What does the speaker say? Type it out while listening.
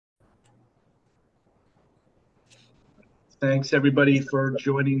Thanks everybody for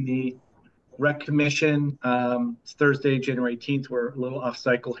joining the Rec Commission. It's Thursday, January 18th. We're a little off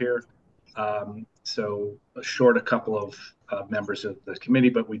cycle here. So short a couple of members of the committee,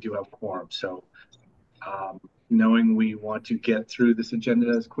 but we do have quorum. So knowing we want to get through this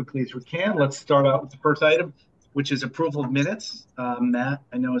agenda as quickly as we can, let's start out with the first item, which is approval of minutes. Matt,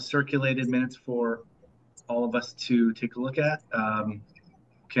 I know has circulated minutes for all of us to take a look at.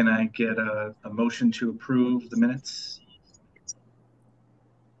 Can I get a motion to approve the minutes?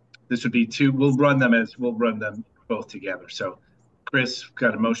 This would be two. We'll run them both together. So Chris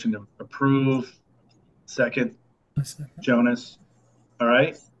got a motion to approve. Second, Jonas. All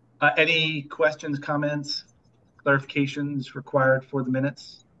right. Any questions, comments, clarifications required for the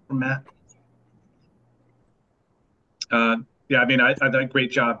minutes from Matt? Yeah, I mean, I did a great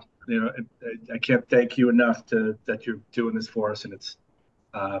job. You know, I can't thank you enough that you're doing this for us, and it's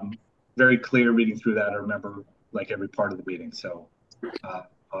very clear reading through that. I remember like every part of the meeting. So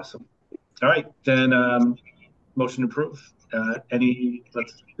awesome. All right, then motion to approve.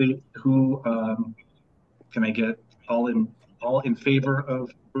 Let's see who can I get all in favor of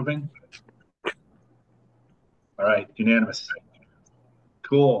approving? All right, unanimous.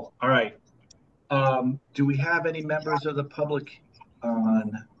 Cool. All right. Do we have any members of the public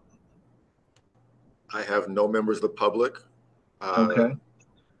on? I have no members of the public. Okay.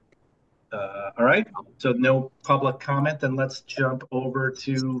 All right. So no public comment. Then let's jump over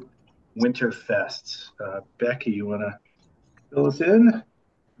to Winterfest. Becky, you want to fill us in?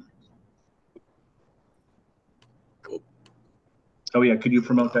 Oh yeah, could you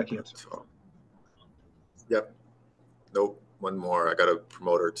promote Becky? Yep. Nope. One more. I got to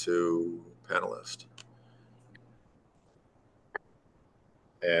promote her to panelist.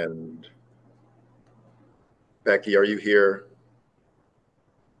 And Becky, are you here?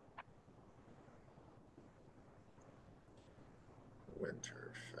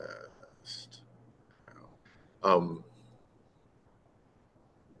 Winterfest.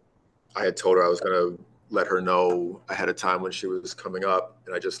 I had told her I was going to let her know ahead of time when she was coming up,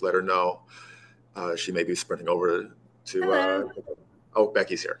 and I just let her know. She may be sprinting over to. Oh,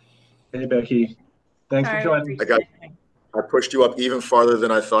 Becky's here. Hey, Becky. Thanks for joining. I pushed you up even farther than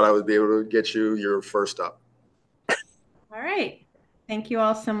I thought I would be able to get you. You're first up. All right. Thank you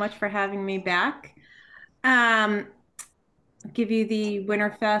all so much for having me back. Give you the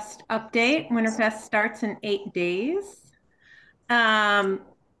Winterfest update. Winterfest starts in 8 days.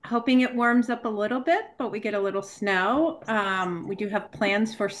 Hoping it warms up a little bit, but we get a little snow. We do have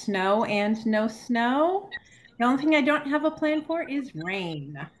plans for snow and no snow. The only thing I don't have a plan for is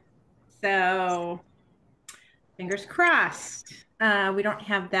rain. So fingers crossed. We don't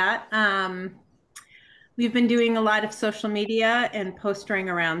have that. We've been doing a lot of social media and posting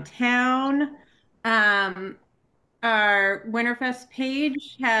around town. Our Winterfest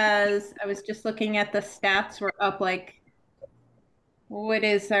page has, I was just looking at the stats, we're up like, what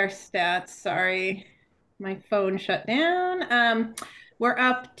is our stats? Sorry, my phone shut down. We're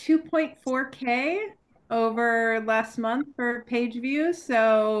up 2.4K over last month for page views.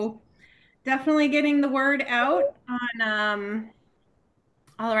 So definitely getting the word out on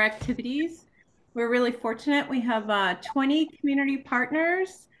all our activities. We're really fortunate. We have 20 community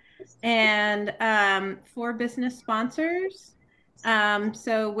partners and 4 business sponsors.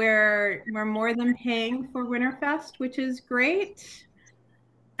 So we're more than paying for Winterfest, which is great.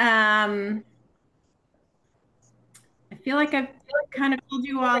 I feel like I've kind of filled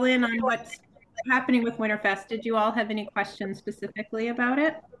you all in on what's happening with Winterfest. Did you all have any questions specifically about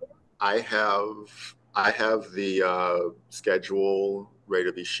it? I have the schedule ready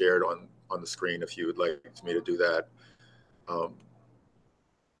to be shared on the screen if you would like me to do that.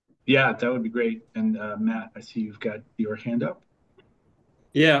 Yeah, that would be great. And Matt, I see you've got your hand up.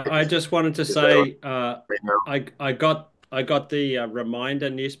 Yeah, I just wanted to say I got the reminder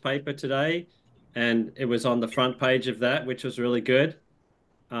newspaper today, and it was on the front page of that, which was really good.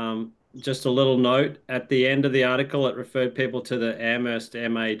 Just a little note at the end of the article, it referred people to the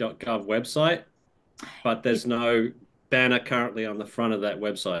amherstma.gov website, but there's no banner currently on the front of that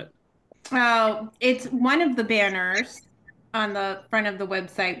website. Oh, it's one of the banners on the front of the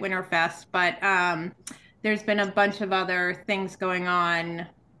website, Winterfest, but there's been a bunch of other things going on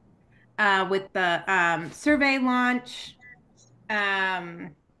with the survey launch. I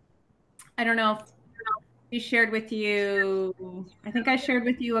don't know if we shared with you, I think I shared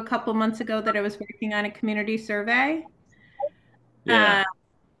with you a couple months ago that I was working on a community survey. Yeah.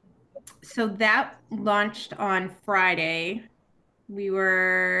 So that launched on Friday. We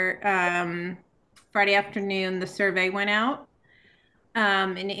were, Friday afternoon, the survey went out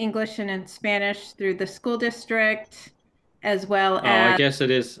in English and in Spanish through the school district. as well Oh, I as guess it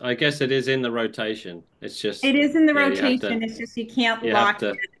is. I guess it is in the rotation. It's just, it is in the yeah, you have rotation. to, It's just you can't you have lock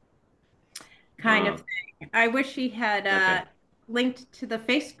to. kind of thing. I wish he had Okay. linked to the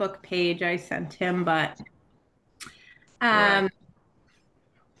Facebook page I sent him, but Right.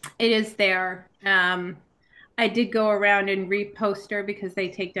 it is there. I did go around and reposter because they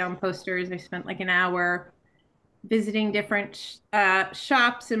take down posters. I spent like an hour visiting different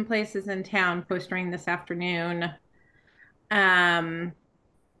shops and places in town postering this afternoon. Um,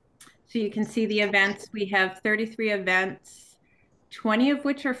 so you can see the events. We have 33 events, 20 of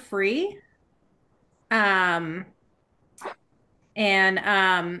which are free. Um,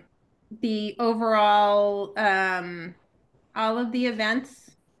 and the overall, all of the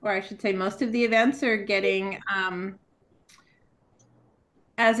events, or I should say most of the events are getting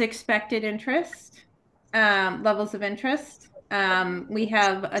as expected interest, levels of interest. We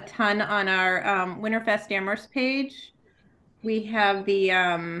have a ton on our Winterfest Amherst page. We have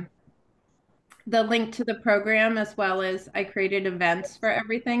the link to the program, as well as I created events for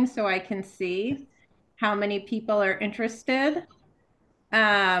everything so I can see how many people are interested.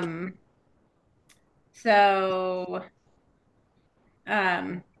 Um, so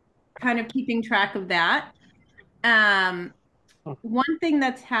kind of keeping track of that. One thing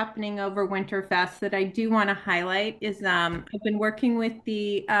that's happening over Winterfest that I do want to highlight is I've been working with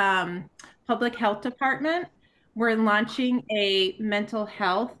the public health department. We're launching a mental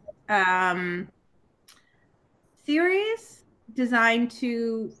health series designed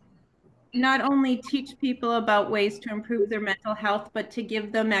to not only teach people about ways to improve their mental health, but to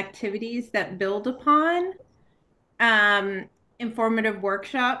give them activities that build upon um, informative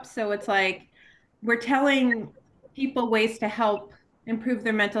workshops. So it's like we're telling people ways to help improve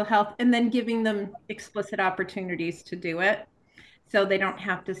their mental health and then giving them explicit opportunities to do it so they don't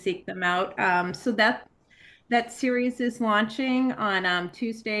have to seek them out. So that series is launching on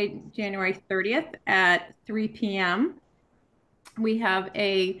Tuesday, January 30th at 3 p.m. We have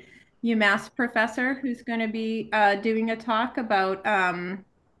a UMass professor who's going to be doing a talk about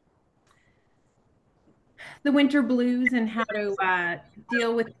the winter blues and how to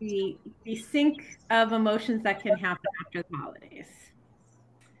deal with the sink of emotions that can happen after the holidays.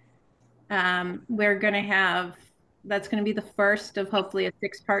 We're going to have, that's going to be the first of hopefully a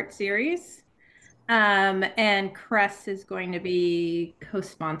 6-part series. And Cress is going to be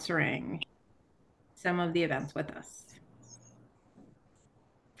co-sponsoring some of the events with us,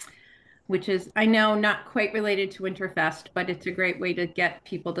 which is, I know, not quite related to Winterfest, but it's a great way to get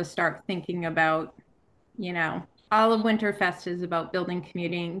people to start thinking about, you know, all of Winterfest is about building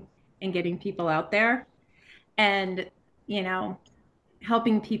commuting and getting people out there and, you know,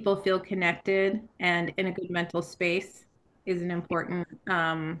 helping people feel connected and in a good mental space is an important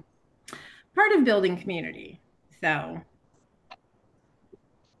part of building community. So,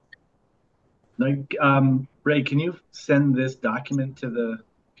 like, Ray, can you send this document to the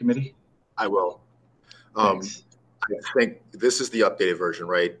committee? I will. Thanks. I think this is the updated version,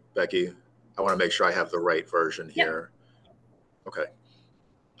 right, Becky? I want to make sure I have the right version here. Yep. Okay.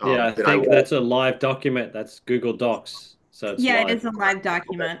 Yeah, I think that's a live document. That's Google Docs. So it's yeah, live. it is a live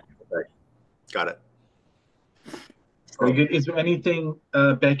document. Okay. Got it. Very good. Is there anything,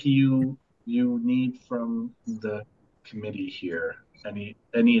 Becky, you need from the committee here? Any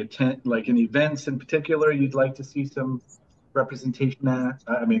like any events in particular you'd like to see some representation at?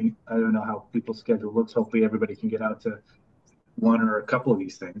 I mean, I don't know how people's schedule looks. Hopefully everybody can get out to one or a couple of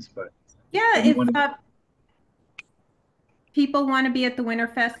these things, but yeah, if people want to be at the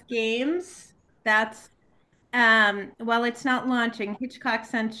Winterfest games, that's well, it's not launching. Hitchcock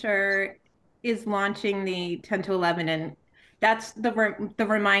Center is launching the 10 to 11, and that's the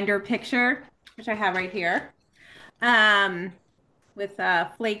reminder picture, which I have right here, with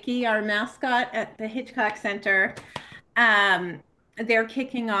Flaky, our mascot at the Hitchcock Center. They're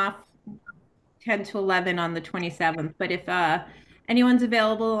kicking off 10 to 11 on the 27th, but if anyone's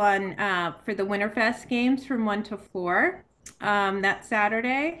available on for the Winterfest games from 1 to 4 that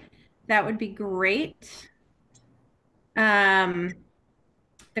Saturday, that would be great. The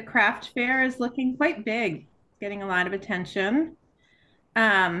craft fair is looking quite big, getting a lot of attention.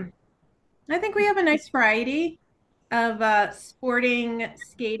 I think we have a nice variety of sporting,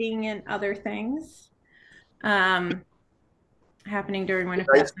 skating, and other things happening during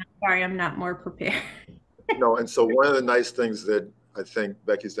Winterfest. I'm sorry, I'm not more prepared. No, and so one of the nice things that I think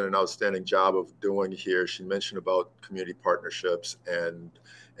Becky's done an outstanding job of doing here, she mentioned about community partnerships and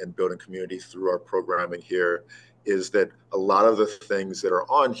building community through our programming here, is that a lot of the things that are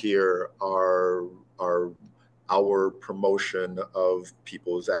on here are our promotion of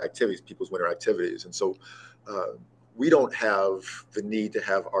people's activities, people's winter activities. And so we don't have the need to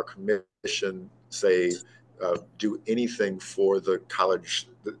have our commission say do anything for the college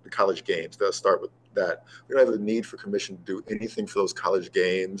games. Let's start with that. We don't have the need for commission to do anything for those college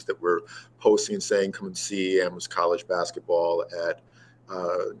games that we're posting and saying, come and see Amherst College basketball at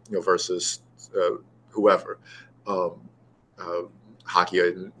versus whoever. Hockey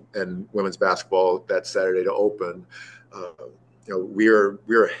and women's basketball that Saturday to open.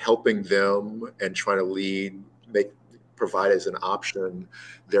 We're helping them and trying to provide as an option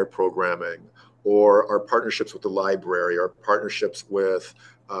their programming, or our partnerships with the library, our partnerships with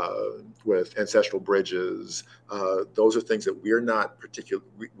Ancestral Bridges. Those are things that we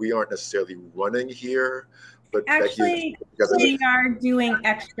aren't necessarily running here, but actually we are doing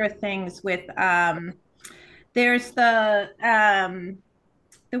extra things with there's the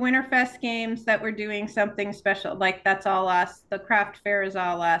Winterfest games that we're doing something special, like that's all us. The craft fair is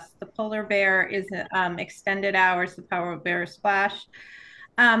all us. The polar bear is extended hours, the power bear splash.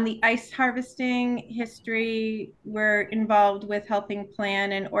 The ice harvesting history, we're involved with helping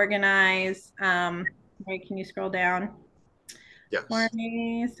plan and organize. Wait, can you scroll down for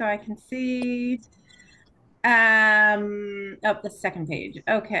me so I can see? The second page.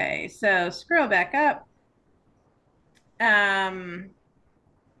 Okay, so scroll back up.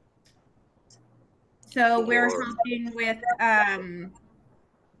 So we're helping with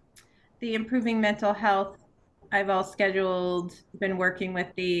the improving mental health. I've all scheduled, been working with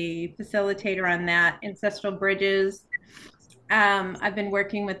the facilitator on that. Ancestral Bridges. I've been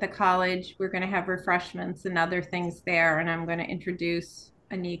working with the college. We're going to have refreshments and other things there, and I'm going to introduce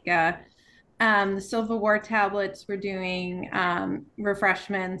Anika. The Civil War tablets, we're doing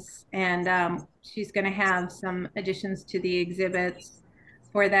refreshments, and she's going to have some additions to the exhibits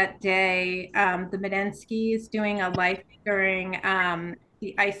for that day. The Medensky is doing a life during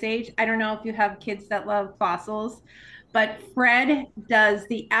the Ice Age. I don't know if you have kids that love fossils, but Fred does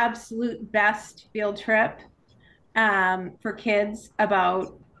the absolute best field trip for kids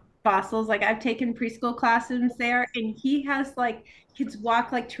about fossils. Like I've taken preschool classes there, and he has like kids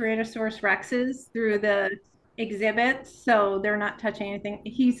walk like Tyrannosaurus Rexes through the exhibits, so they're not touching anything.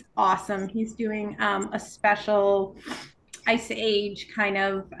 He's awesome. He's doing a special Ice Age kind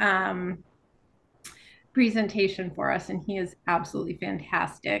of presentation for us, and he is absolutely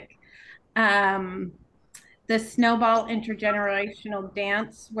fantastic. The Snowball Intergenerational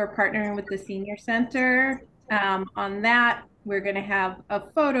Dance, we're partnering with the Senior Center on that. We're going to have a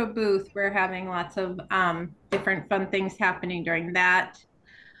photo booth. We're having lots of different fun things happening during that.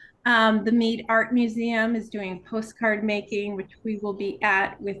 The Mead Art Museum is doing postcard making, which we will be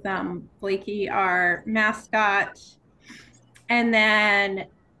at with Blakey, our mascot. And then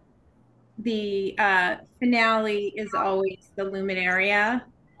the finale is always the Luminaria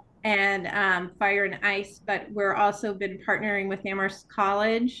and Fire and Ice, but we're also been partnering with Amherst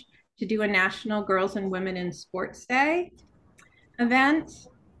College to do a National Girls and Women in Sports Day event.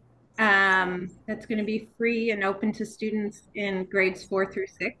 That's going to be free and open to students in grades 4 through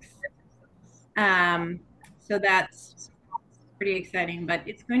 6. So that's pretty exciting, but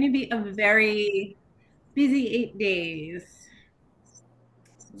it's going to be a very busy 8 days.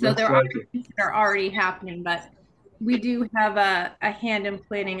 So there are things that are already happening, but we do have a hand in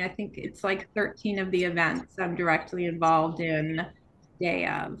planning. I think it's like 13 of the events I'm directly involved in day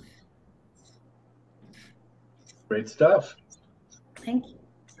of. Great stuff. Thank you.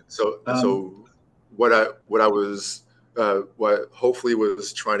 So what hopefully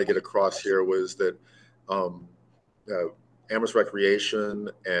was trying to get across here was that Amherst Recreation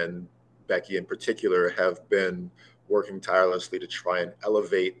and Becky in particular have been working tirelessly to try and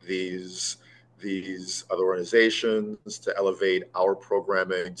elevate these other organizations, to elevate our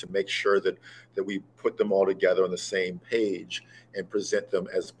programming, to make sure that we put them all together on the same page and present them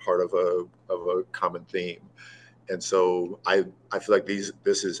as part of a common theme. And so I feel like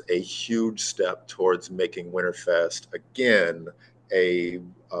this is a huge step towards making Winterfest again a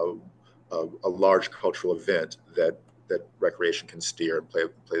large cultural event that recreation can steer and play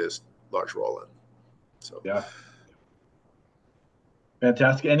this large role in. So yeah.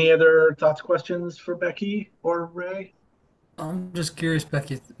 Fantastic. Any other thoughts, questions for Becky or Ray? I'm just curious,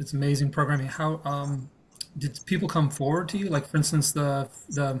 Becky. It's amazing programming. How did people come forward to you? Like, for instance, the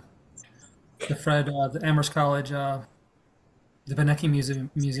Fred, the Amherst College, the Benecke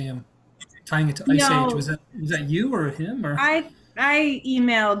Museum, tying it to Ice Age. Was that you or him or? I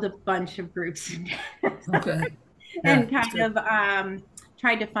emailed a bunch of groups. Okay. And kind of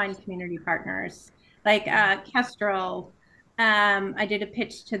tried to find community partners like Kestrel. I did a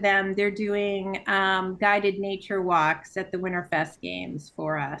pitch to them. They're doing guided nature walks at the Winterfest games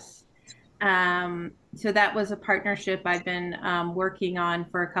for us. So that was a partnership I've been working on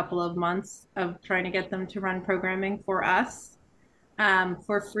for a couple of months of trying to get them to run programming for us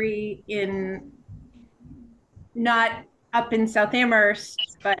for free in not up in South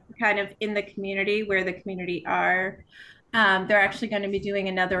Amherst, but kind of in the community where the community are. They're actually going to be doing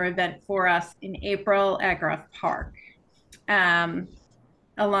another event for us in April at Gruff Park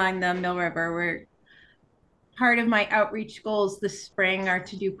along the Mill River. Where part of my outreach goals this spring are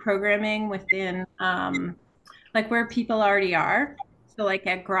to do programming within like where people already are. So like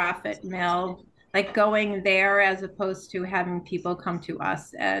at Gruff, at Mill, like going there as opposed to having people come to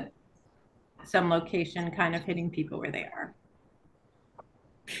us at some location, kind of hitting people where they are.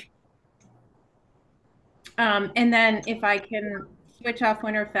 And then if I can switch off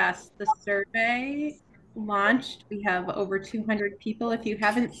Winterfest, the survey launched. We have over 200 people. If you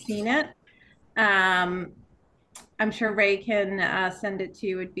haven't seen it, I'm sure Ray can send it to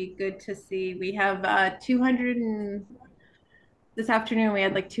you. It'd be good to see. We have 200 and this afternoon we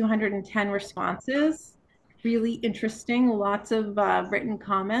had like 210 responses. Really interesting. Lots of written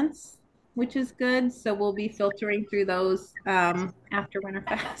comments, which is good. So we'll be filtering through those after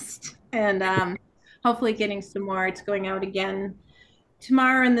Winterfest and hopefully getting some more. It's going out again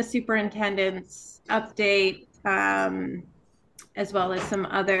tomorrow in the superintendent's update, as well as some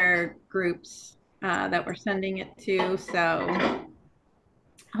other groups that we're sending it to. So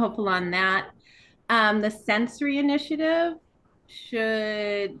hopeful on that. The sensory initiative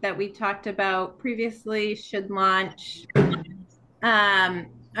that we talked about previously should launch.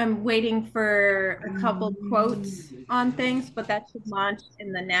 I'm waiting for a couple quotes on things, but that should launch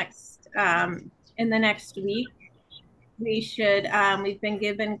in the next week. We've been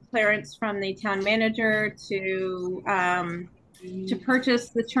given clearance from the town manager to purchase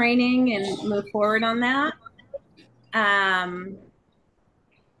the training and move forward on that.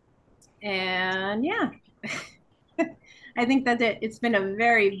 And yeah, I think that's it. It's been a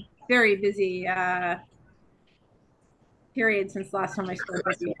very, very busy period since last time I spoke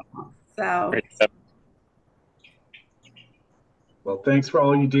with you. So. Well, thanks for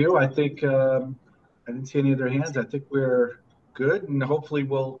all you do. I think I didn't see any other hands. I think we're good, and hopefully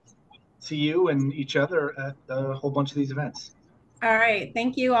we'll see you and each other at a whole bunch of these events. All right.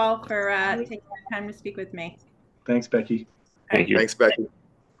 Thank you all for taking the time to speak with me. Thanks, Becky. Thank you. Thanks, Becky.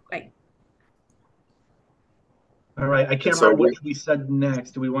 Bye. All right. I can't remember what we said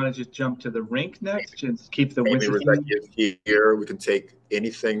next. Do we want to just jump to the rink next? Just keep the Amy Rezecki is here. We can take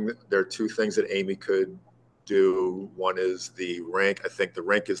anything. There are two things that Amy could do. One is the rink. I think the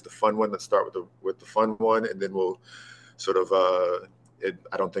rink is the fun one. Let's start with the fun one, and then we'll sort of.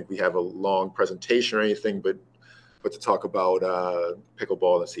 I don't think we have a long presentation or anything, but to talk about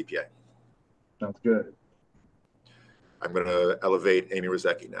pickleball and CPA. Sounds good. I'm going to elevate Amy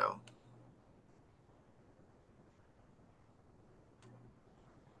Rezecki now.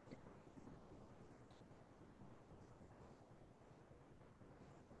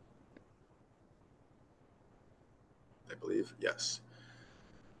 I believe, yes.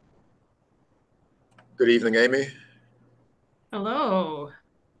 Good evening, Amy. Hello.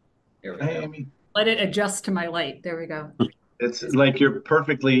 Hey, Amy. Let it adjust to my light. There we go. It's like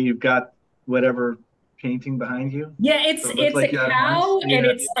you've got whatever painting behind you. Yeah, it's like a cow,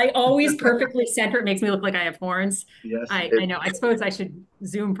 and I always perfectly center. It makes me look like I have horns. Yes. I know. I suppose I should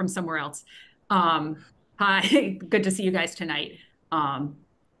zoom from somewhere else. Hi, good to see you guys tonight.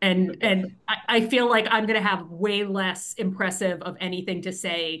 And I feel like I'm going to have way less impressive of anything to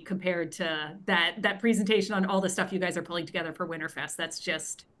say compared to that presentation on all the stuff you guys are pulling together for Winterfest. That's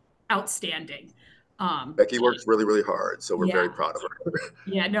just outstanding. Becky works really, really hard, so we're very proud of her.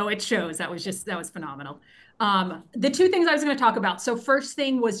 Yeah, no, it shows. That was phenomenal. The two things I was going to talk about. So first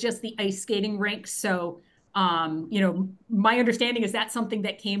thing was just the ice skating rink. So, my understanding is that's something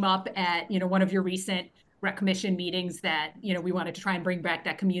that came up at, one of your recent rec commission meetings that, we wanted to try and bring back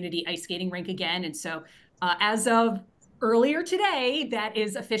that community ice skating rink again. And so as of earlier today, that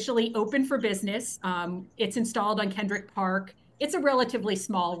is officially open for business. It's installed on Kendrick Park. It's a relatively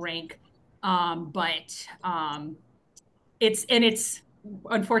small rink, but it's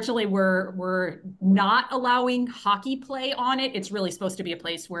unfortunately we're not allowing hockey play on it. It's really supposed to be a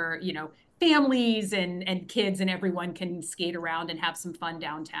place where, families and kids and everyone can skate around and have some fun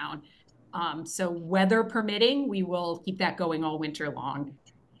downtown. So weather permitting, we will keep that going all winter long.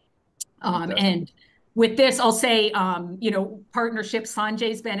 And with this, I'll say, partnership,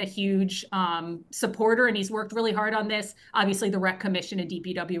 Sanjay's been a huge supporter, and he's worked really hard on this. Obviously, the Rec Commission and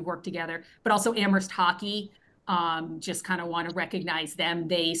DPW have worked together, but also Amherst Hockey Just kind of want to recognize them.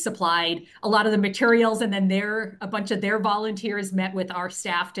 They supplied a lot of the materials, and then a bunch of their volunteers met with our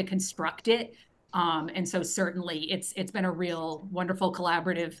staff to construct it. And so certainly it's been a real wonderful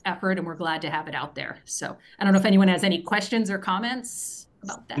collaborative effort, and we're glad to have it out there. So I don't know if anyone has any questions or comments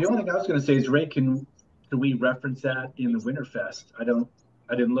about that. The only thing I was going to say is, Ray, can we reference that in the Winterfest?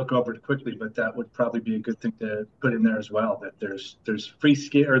 I didn't look over it quickly, but that would probably be a good thing to put in there as well. That there's free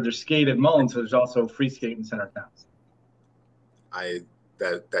skate, or there's skate at Mullins, so there's also free skate in Center Town.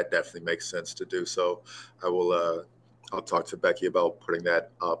 That definitely makes sense to do. So I will. I'll talk to Becky about putting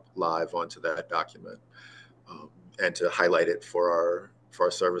that up live onto that document, and to highlight it for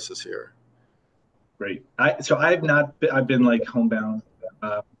our services here. Great. I've been like homebound.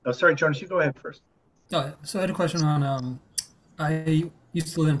 Oh, sorry, Jonas, you go ahead first. So I had a question on, I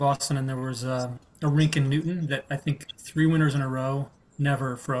used to live in Boston, and there was a rink in Newton that I think 3 winters in a row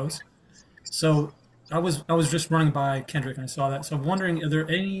never froze. So I was just running by Kendrick and I saw that. So I'm wondering, is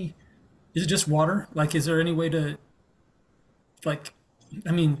it just water? Like, is there any way to, like,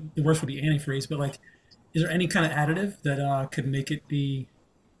 I mean, the worst would be antifreeze, but like, is there any kind of additive that could make it be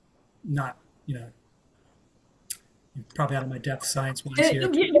not, probably out of my depth science-wise here. I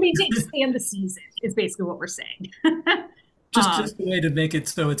mean, to extend the season is basically what we're saying. just a way to make it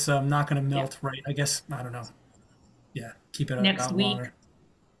so it's not going to melt, yeah. Right? I guess, I don't know. Yeah, keep it next week. Longer.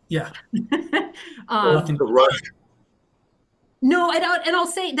 Yeah. Nothing to rush. No, and I'll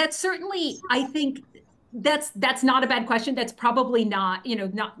say that certainly, I think that's not a bad question. That's probably not,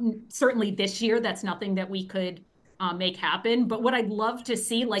 not certainly this year. That's nothing that we could make happen. But what I'd love to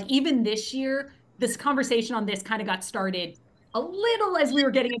see, like even this year, this conversation on this kind of got started a little as we were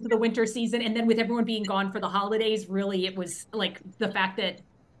getting into the winter season. And then with everyone being gone for the holidays, really, it was like the fact that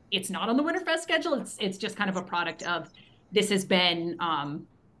it's not on the Winterfest schedule. It's just kind of a product of this has been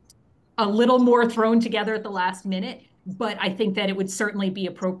a little more thrown together at the last minute. But I think that it would certainly be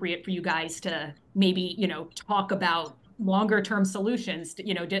appropriate for you guys to maybe, talk about longer term solutions.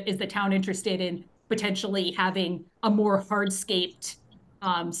 Is the town interested in potentially having a more hardscaped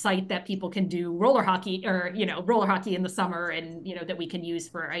site that people can do roller hockey in the summer, and that we can use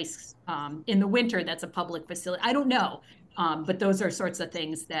for ice in the winter? That's a public facility. I don't know, but those are sorts of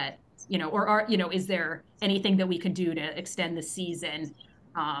things that is there anything that we can do to extend the season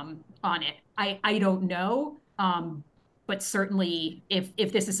on it? I don't know, but certainly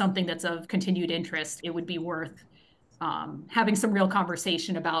if this is something that's of continued interest, it would be worth having some real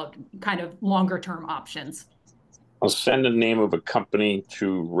conversation about kind of longer term options. I'll send the name of a company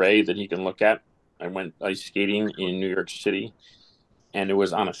to Ray that he can look at. I went ice skating in New York City, and it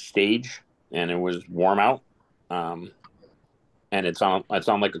was on a stage, and it was warm out, and it's on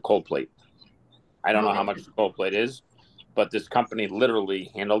like a cold plate. I don't know how much the cold plate is, but this company literally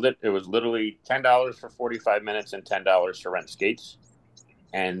handled it. It was literally $10 for 45 minutes and $10 to rent skates.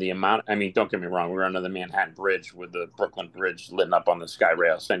 And the amount, I mean, don't get me wrong, we were under the Manhattan Bridge with the Brooklyn Bridge lit up on the Sky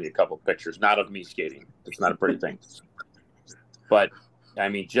Rail. I'll send you a couple of pictures, not of me skating. It's not a pretty thing. But, I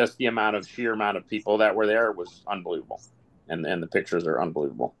mean, just the sheer amount of people that were there was unbelievable. And the pictures are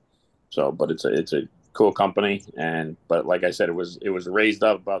unbelievable. So, but it's a cool company. But like I said, it was raised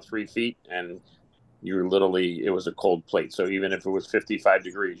up about 3 feet, and it was a cold plate. So even if it was 55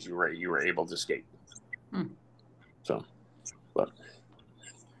 degrees, you were able to skate. So, but.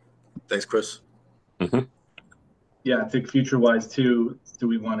 Thanks, Chris. Mm-hmm. Yeah, I think future-wise too, do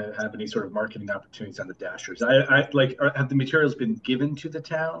we want to have any sort of marketing opportunities on the Dashers? Have the materials been given to the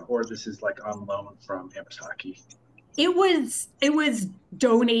town, or this is like on loan from Amherst Hockey? It was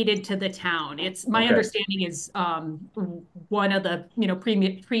donated to the town. It's my understanding is one of the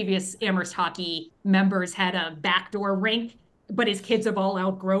previous Amherst Hockey members had a backdoor rink, but his kids have all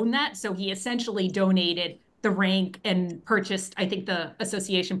outgrown that, so he essentially donated the rink and purchased, I think the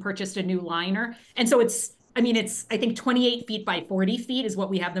association purchased a new liner. And so it's I think 28 feet by 40 feet is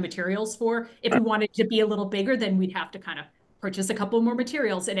what we have the materials for. If we wanted to be a little bigger, then we'd have to kind of purchase a couple more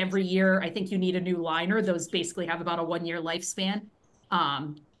materials. And every year, I think you need a new liner. Those basically have about a 1-year lifespan.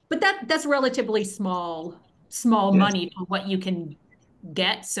 But that's relatively small money for what you can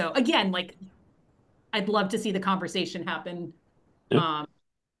get. So again, like, I'd love to see the conversation happen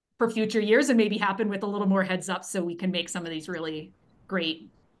for future years, and maybe happen with a little more heads up so we can make some of these really great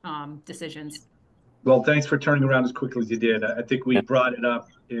decisions. Well, thanks for turning around as quickly as you did. I think we brought it up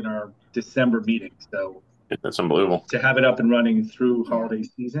in our December meeting. So that's unbelievable. To have it up and running through holiday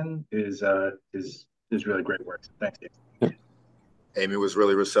season is really great work. So thanks, Dave. Amy was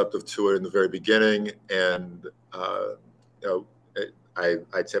really receptive to it in the very beginning, and I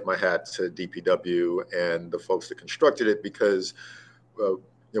tip my hat to DPW and the folks that constructed it, because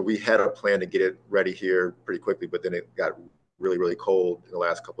we had a plan to get it ready here pretty quickly, but then it got really, really cold in the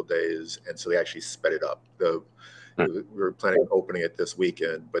last couple of days, and so they actually sped it up. We were planning on opening it this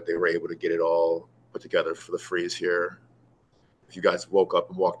weekend, but they were able to get it all put together for the freeze here. If you guys woke up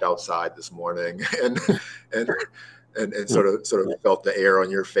and walked outside this morning and sort of felt the air on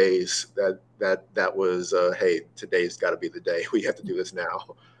your face, that was hey, today's got to be the day. We have to do this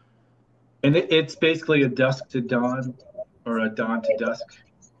now. And it's basically a dusk to dawn or a dawn to dusk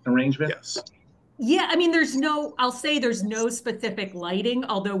arrangement. Yes. Yeah, I mean, I'll say there's no specific lighting,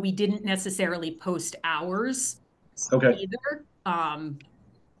 although we didn't necessarily post hours either. Okay. I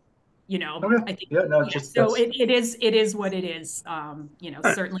think so it is what it is.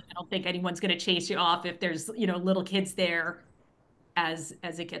 Certainly I don't think anyone's going to chase you off if there's, little kids there as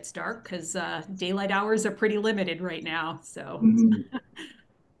it gets dark, because daylight hours are pretty limited right now. So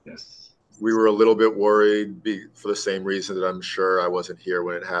yes. We were a little bit worried for the same reason that I'm sure I wasn't here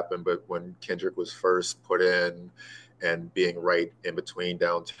when it happened, but when Kendrick was first put in and being right in between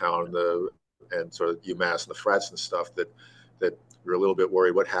downtown and sort of UMass and the frats and stuff, that we were a little bit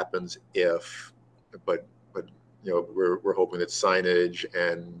worried what happens if, but we're hoping that signage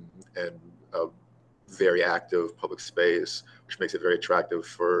and a very active public space, which makes it very attractive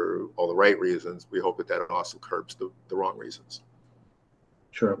for all the right reasons, we hope that also curbs the wrong reasons.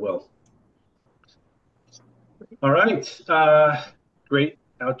 Sure it will. All right. Great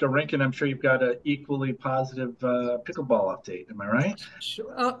outdoor rink, and I'm sure you've got an equally positive pickleball update. Am I right?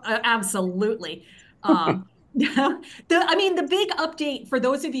 Sure. Absolutely. The big update for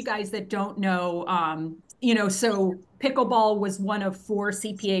those of you guys that don't know, so pickleball was one of 4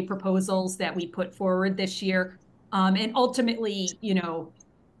 CPA proposals that we put forward this year. And ultimately,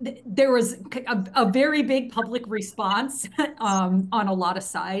 there was a very big public response on a lot of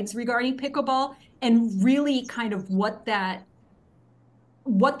sides regarding pickleball, and really kind of what that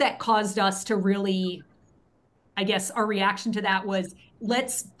caused us to really, I guess our reaction to that was,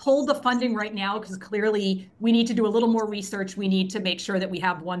 let's pull the funding right now, because clearly we need to do a little more research. We need to make sure that we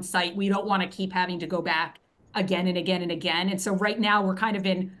have one site. We don't want to keep having to go back again and again and again. And so right now we're kind of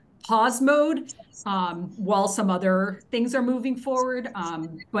in pause mode while some other things are moving forward.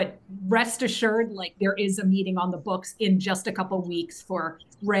 But rest assured, there is a meeting on the books in just a couple of weeks for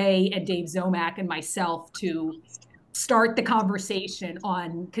Ray and Dave Zomack and myself to start the conversation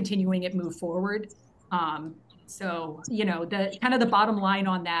on continuing it move forward. So, the kind of the bottom line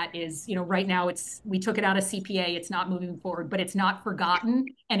on that is, right now we took it out of CPA, it's not moving forward, but it's not forgotten.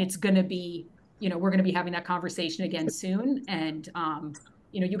 And it's going to be, we're going to be having that conversation again soon. And,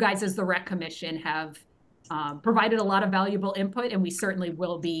 you guys as the Rec Commission have provided a lot of valuable input, and we certainly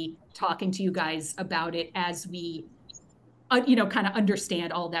will be talking to you guys about it as we, kind of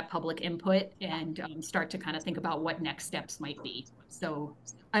understand all that public input and start to kind of think about what next steps might be. So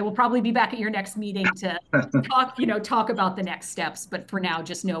I will probably be back at your next meeting to talk about the next steps. But for now,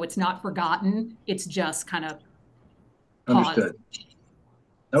 just know it's not forgotten. It's just kind of paused. Understood.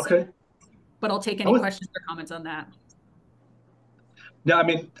 Okay. But I'll take any questions or comments on that. No, I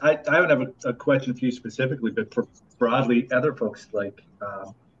mean, I don't have a question for you specifically, but for broadly, other folks,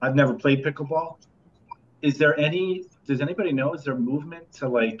 I've never played pickleball. Does anybody know, is there movement to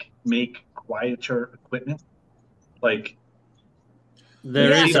make quieter equipment?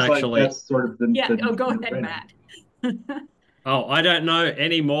 There is actually. That's sort of the go ahead, Matt. I don't know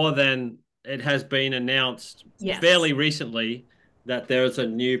any more than it has been announced fairly recently that there is a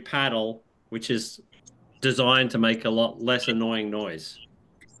new paddle which is designed to make a lot less annoying noise.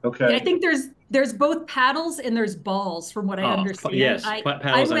 Okay. Yeah, I think there's both paddles and there's balls, from what I understand. Yes,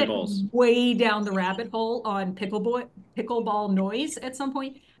 paddles and balls. Way down the rabbit hole on pickleball noise at some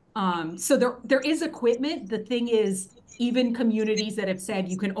point. So there is equipment. The thing is, even communities that have said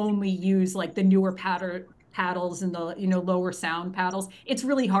you can only use the newer paddles and the lower sound paddles, it's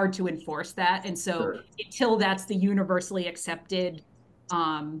really hard to enforce that. And so until that's the universally accepted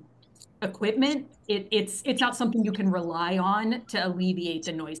equipment, it's not something you can rely on to alleviate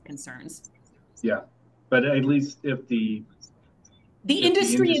the noise concerns. Yeah, but at least if the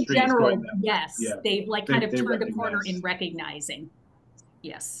industry in general, yes, yeah, they've kind of turned a corner in recognizing.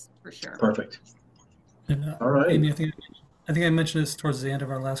 Yes, for sure. Perfect. And, all right. Amy, I think I mentioned this towards the end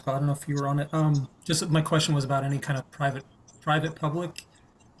of our last call. I don't know if you were on it. Just my question was about any kind of private public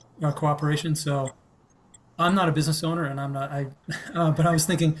cooperation. So I'm not a business owner, and but I was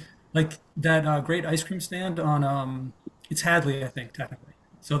thinking that great ice cream stand on it's Hadley, I think, technically.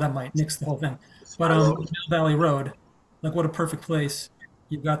 So that might nix the whole thing. But Mill Valley Road, what a perfect place.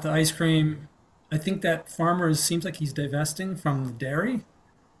 You've got the ice cream. I think that farmer seems like he's divesting from the dairy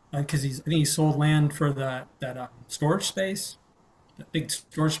because I think he sold land for that storage space. that big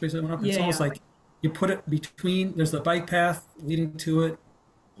storage space that went up. It's Yeah, almost yeah. like you put it between. There's the bike path leading to it.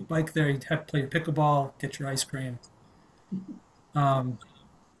 You bike there. You have to play your pickleball, get your ice cream. Um,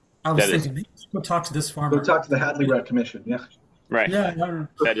 I was That is thinking, maybe go talk to this Go farmer. talk to the Hadley Rec Commission. Yeah. right. Yeah, I don't,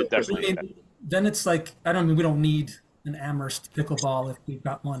 That is I definitely. mean, then it's like I don't mean we don't need an Amherst pickleball if we've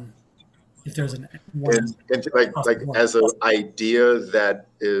got one. If there's one, and like as an idea, that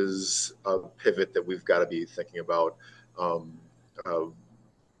is a pivot that we've got to be thinking about.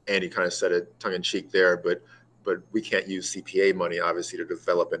 Andy kind of said it tongue in cheek there, but we can't use CPA money obviously to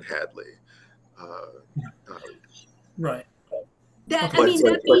develop in Hadley. right. That, Okay. I mean,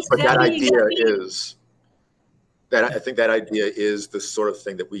 But that being- idea is that I think that idea is the sort of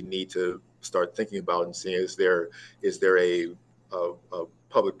thing that we need to start thinking about and seeing, is there a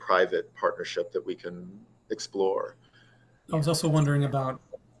public-private partnership that we can explore? I was also wondering about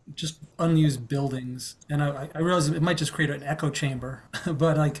just unused buildings, and I realize it might just create an echo chamber,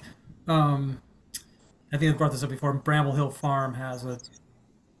 but like, I think I brought this up before. Bramble Hill Farm has a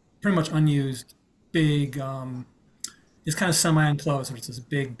pretty much unused big, it's kind of semi-enclosed, it's this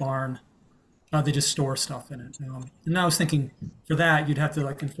big barn. They just store stuff in it. And I was thinking for that, you'd have to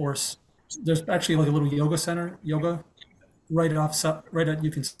like enforce, there's actually like a little yoga center, right at,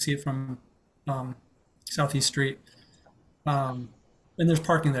 you can see it from Southeast Street. And there's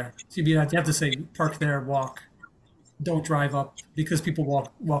parking there. So you have to say park there, walk, don't drive up, because people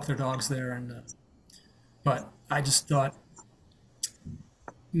walk their dogs there. And but I just thought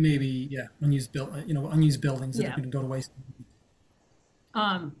maybe unused buildings that Yeah. are going to go to waste.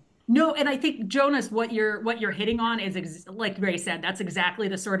 No, and I think, Jonas, what you're hitting on is like Ray said, that's exactly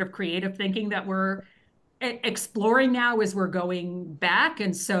the sort of creative thinking that we're exploring now as we're going back.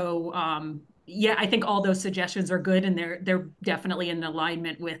 And so, yeah, I think all those suggestions are good, and they're definitely in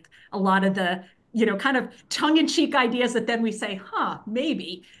alignment with a lot of the, kind of tongue-in-cheek ideas that then we say,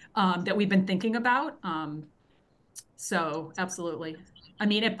 maybe, that we've been thinking about. So absolutely. I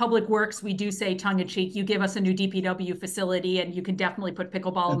mean, at Public Works, we do say tongue-in-cheek, you give us a new DPW facility and you can definitely put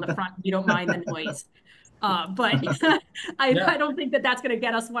pickleball in the front. You don't mind the noise. But I don't think that that's going to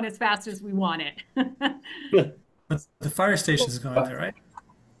get us one as fast as we want it. But the fire station is going there, right?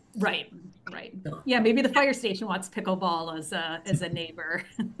 Right. Yeah, maybe the fire station wants pickleball as a neighbor.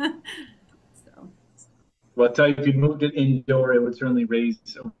 So. Well, I'll tell you, if you moved it indoor, it would certainly raise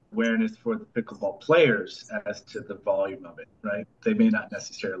awareness for the pickleball players as to the volume of it, right? They may not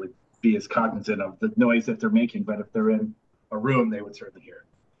necessarily be as cognizant of the noise that they're making, but if they're in a room, they would certainly hear it.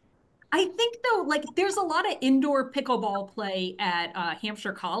 I think though, like there's a lot of indoor pickleball play at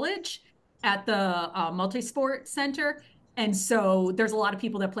Hampshire College at the multi-sport center. And so there's a lot of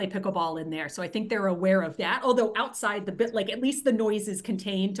people that play pickleball in there. So I think they're aware of that. Although outside the bit, like at least the noise is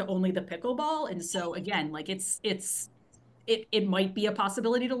contained to only the pickleball. And so again, like it might be a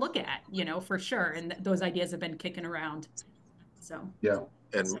possibility to look at, for sure. And those ideas have been kicking around. So yeah.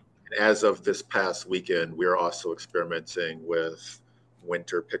 And as of this past weekend, we're also experimenting with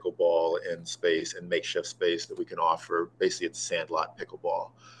winter pickleball in space and makeshift space that we can offer. Basically, it's sandlot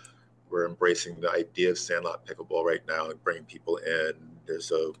pickleball. We're embracing the idea of sandlot pickleball right now and bringing people in.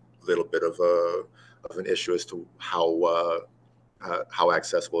 There's a little bit of an issue as to how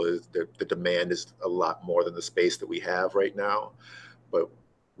accessible it is. The demand is a lot more than the space that we have right now, but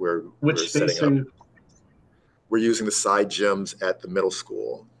we're setting up. We're using the side gyms at the middle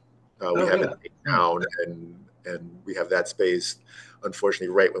school. We have it down, and we have that space. Unfortunately,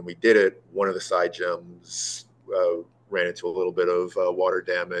 right when we did it, one of the side gyms ran into a little bit of water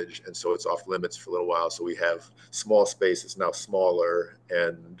damage, and so it's off limits for a little while. So we have small space, it's now smaller,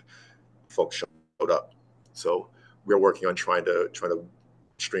 and folks showed up. So we're working on trying to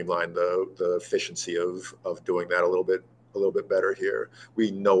streamline the efficiency of doing that a little bit better here.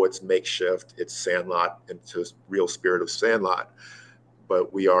 We know it's makeshift, it's sandlot, and to real spirit of sandlot,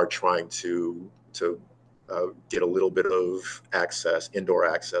 but we are trying to get a little bit of indoor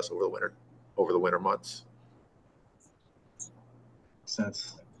access over the winter months.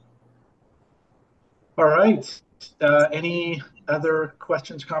 Sense. All right. Any other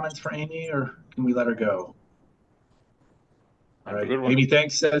questions, comments for Amy, or can we let her go? All right, Amy,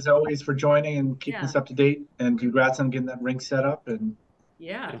 thanks as always for joining and keeping us up to date, and congrats on getting that rink set up. And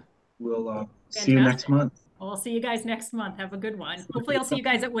we'll see you next month. Well, I'll see you guys next month. Have a good one. Hopefully I'll see you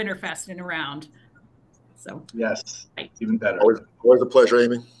guys at Winterfest and around. So yes, even better. Always a pleasure,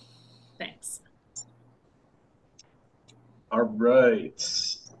 Amy. Thanks. All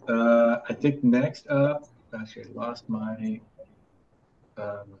right. I think next up, actually I lost my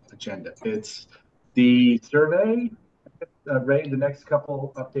agenda. It's the survey. Ray, the next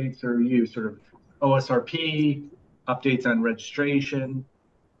couple updates are you sort of OSRP, updates on registration.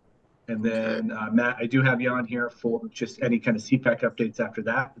 And then Matt, I do have you on here for just any kind of CPAC updates after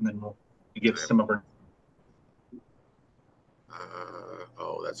that, and then we'll give some of our.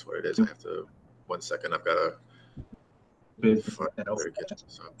 Oh, that's what it is. I have to. 1 second. I've got to.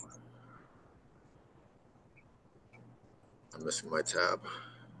 I'm missing my tab.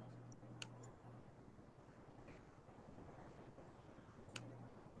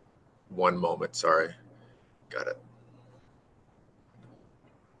 One moment. Sorry. Got it.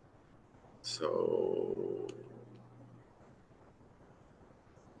 So.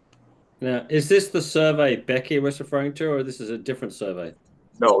 Now, is this the survey Becky was referring to, or this is a different survey?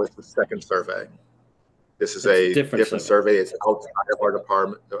 No, it's the second survey. This is a different survey. It's outside of our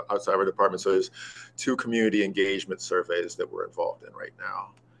department. So there's 2 community engagement surveys that we're involved in right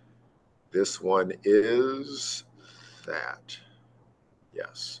now. This one is that.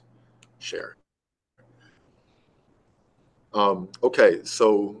 Yes. Share. Okay,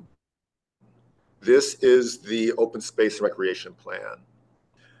 so this is the open space and recreation plan.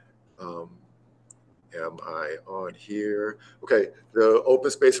 Am I on here? Okay, the open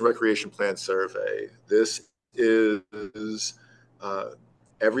space and recreation plan survey. This is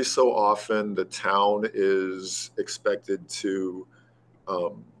every so often the town is expected to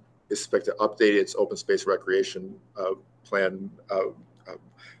update its open space recreation plan.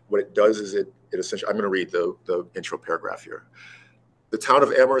 What it does is it essentially, I'm going to read the intro paragraph here. The town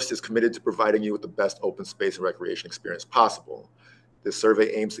of Amherst is committed to providing you with the best open space and recreation experience possible. This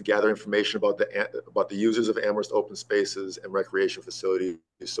survey aims to gather information about the users of Amherst open spaces and recreation facilities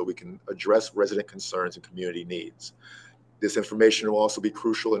so we can address resident concerns and community needs. This information will also be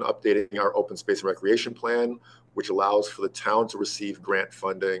crucial in updating our open space and recreation plan, which allows for the town to receive grant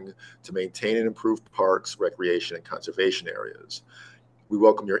funding to maintain and improve parks, recreation, and conservation areas. We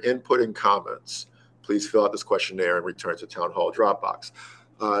welcome your input and comments. Please fill out this questionnaire and return to Town Hall Dropbox.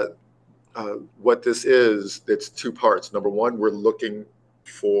 What this is, it's 2 parts. Number 1, we're looking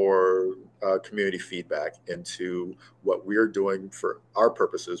for community feedback into what we're doing for our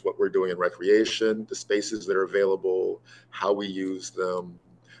purposes, what we're doing in recreation, the spaces that are available, how we use them,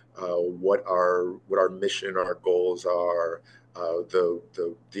 what our mission, our goals are, the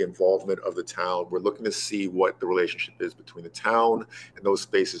involvement of the town. We're looking to see what the relationship is between the town and those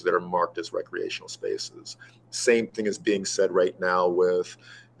spaces that are marked as recreational spaces. Same thing is being said right now with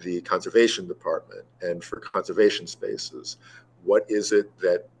the conservation department and for conservation spaces. What is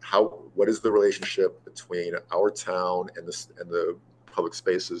the relationship between our town and the public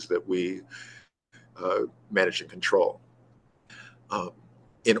spaces that we manage and control? The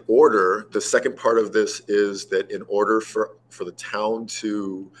second part of this is that in order for the town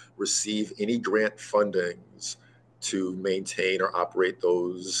to receive any grant fundings to maintain or operate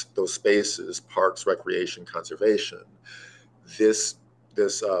those spaces, parks, recreation, conservation, this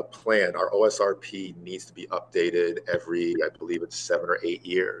plan, our OSRP, needs to be updated every, I believe it's 7 or 8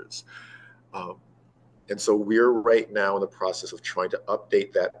 years. And so we're right now in the process of trying to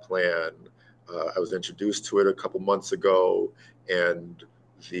update that plan. I was introduced to it a couple months ago, and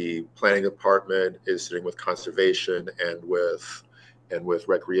the planning department is sitting with conservation and with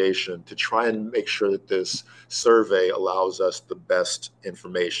recreation to try and make sure that this survey allows us the best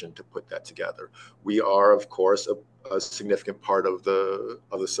information to put that together. We are, of course, a significant part of the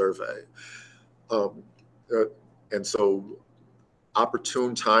survey. And so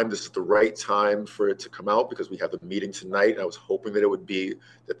opportune time, this is the right time for it to come out because we have the meeting tonight. And I was hoping that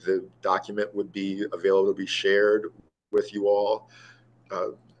the document would be available to be shared with you all.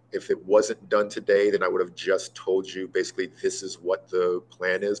 If it wasn't done today, then I would have just told you basically this is what the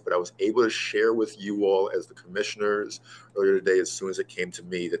plan is, but I was able to share with you all as the commissioners earlier today, as soon as it came to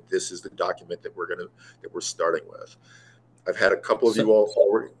me, that this is the document that we're starting with. I've had a couple of you all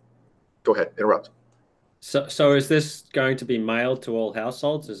forward. Go ahead, interrupt. So is this going to be mailed to all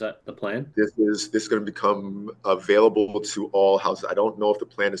households? Is that the plan? This is going to become available to all houses. I don't know if the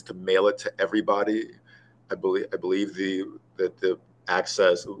plan is to mail it to everybody. I believe that the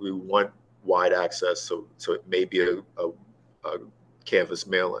access, we want wide access, so it may be a canvas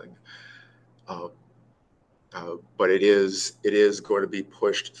mailing, but it is going to be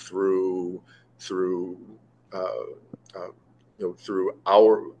pushed through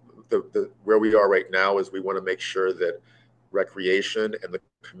where we are right now. Is we want to make sure that recreation and the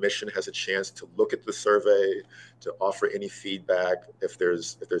commission has a chance to look at the survey, to offer any feedback. If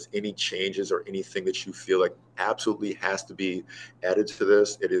there's any changes or anything that you feel like absolutely has to be added to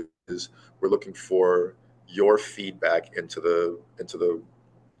this, we're looking for your feedback into the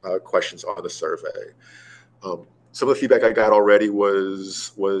questions on the survey. Some of the feedback I got already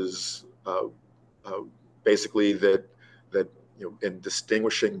was basically that in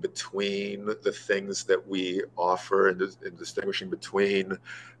distinguishing between the things that we offer and distinguishing between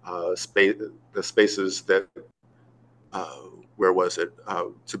the spaces that where was it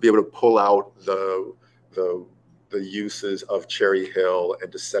to be able to pull out the uses of Cherry Hill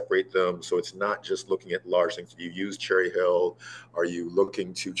and to separate them, so it's not just looking at large things. Do you use Cherry Hill? Are you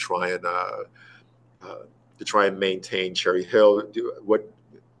looking to try and maintain Cherry Hill? What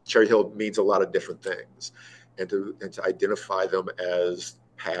Cherry Hill means a lot of different things, and to identify them as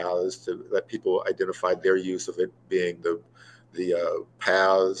paths, to let people identify their use of it being the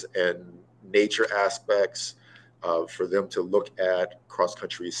paths and nature aspects, for them to look at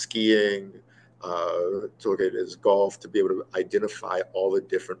cross-country skiing, to look at it as golf, to be able to identify all the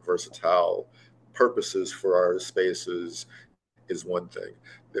different versatile purposes for our spaces is one thing.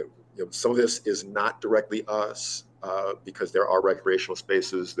 Some of this is not directly us, because there are recreational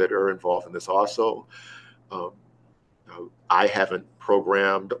spaces that are involved in this also. I haven't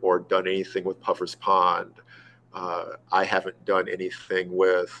programmed or done anything with Puffer's Pond. I haven't done anything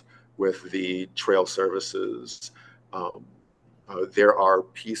with the trail services. There are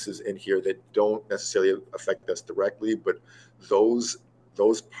pieces in here that don't necessarily affect us directly, but those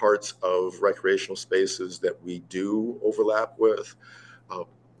parts of recreational spaces that we do overlap with,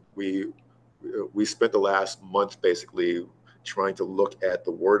 we spent the last month basically trying to look at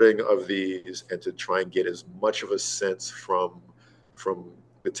the wording of these and to try and get as much of a sense from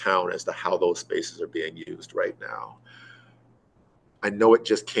the town as to how those spaces are being used right now. I know it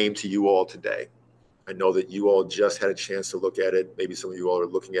just came to you all today. I know that you all just had a chance to look at it. Maybe some of you all are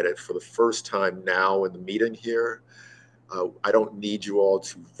looking at it for the first time now in the meeting here. I don't need you all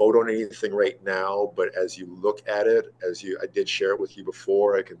to vote on anything right now, but as you look at it, I did share it with you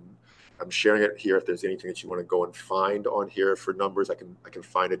before, I'm sharing it here. If there's anything that you want to go and find on here for numbers, I can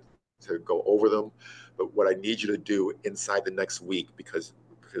find it to go over them. But what I need you to do inside the next week, because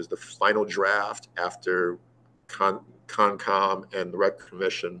the final draft after Concom and the Rec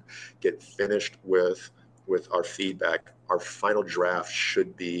Commission get finished with our feedback, our final draft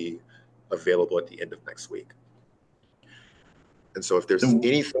should be available at the end of next week. And so if there's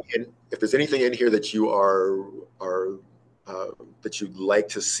anything in here that you that you'd like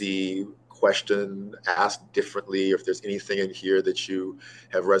to see questioned, asked differently, if there's anything in here that you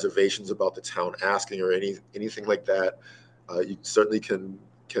have reservations about the town asking or anything like that, you certainly can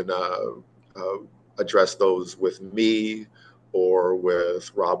address those with me or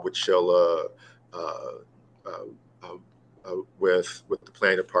with Rob Wachilla, with the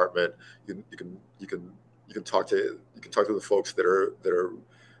planning department. You can talk to the folks that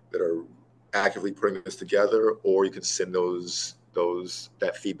are actively putting this together, or you can send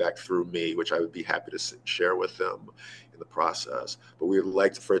that feedback through me, which I would be happy to share with them in the process. But we would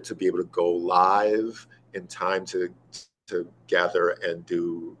like for it to be able to go live in time to gather and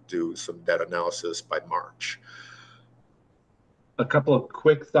do some data analysis by March. A couple of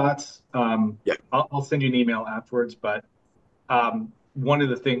quick thoughts. Yeah. I'll send you an email afterwards, but one of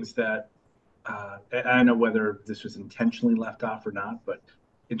the things that I don't know whether this was intentionally left off or not, but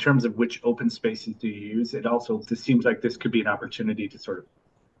in terms of which open spaces do you use, this seems like this could be an opportunity to sort of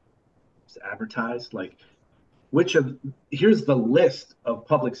advertise, like here's the list of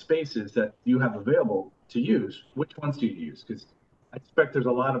public spaces that you have available to use. Which ones do you use? Because I expect there's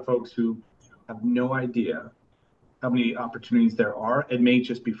a lot of folks who have no idea how many opportunities there are and may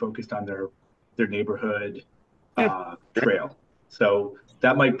just be focused on their neighborhood trail. So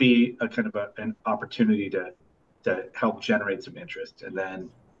that might be a kind of an opportunity to help generate some interest. And then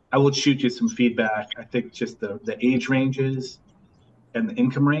I will shoot you some feedback. I think just the age ranges and the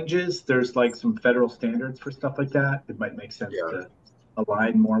income ranges, there's like some federal standards for stuff like that. It might make sense to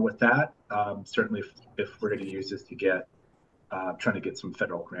align more with that. Certainly if we're going to use this to trying to get some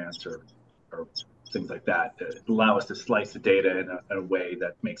federal grants or things like that to allow us to slice the data in a way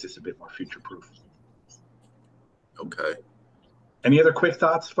that makes us a bit more future-proof. Okay. Any other quick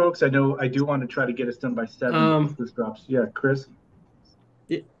thoughts, folks? I know I do want to try to get us done by 7 if this drops. Yeah, Chris?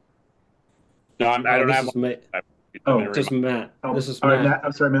 Yeah. No, I don't have one. Just Matt. This is Matt. Matt.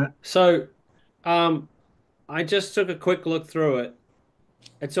 I'm sorry, Matt. So I just took a quick look through it.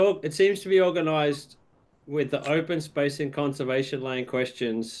 It seems to be organized with the open space and conservation land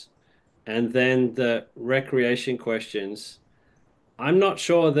questions and then the recreation questions. I'm not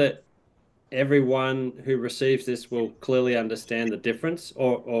sure that everyone who receives this will clearly understand the difference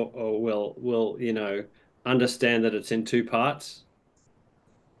or will understand that it's in two parts.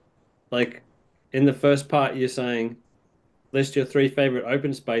 Like in the first part, you're saying list your 3 favorite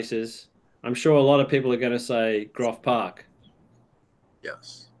open spaces. I'm sure a lot of people are going to say Groff Park.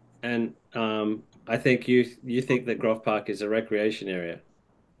 Yes. And I think you think that Grove Park is a recreation area. Do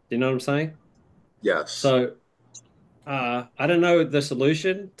you know what I'm saying? Yes. So I don't know the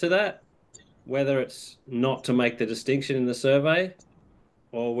solution to that, whether it's not to make the distinction in the survey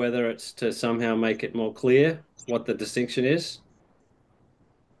or whether it's to somehow make it more clear what the distinction is.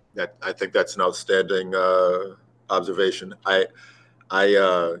 I think that's an outstanding observation.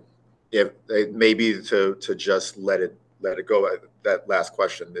 If it may be to just let it go. That last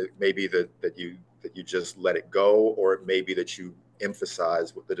question, it may be that you just let it go, or it may be that you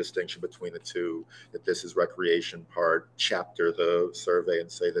emphasize what the distinction between the two, that this is recreation part, chapter the survey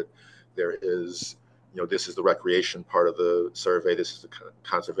and say that there is, this is the recreation part of the survey, this is the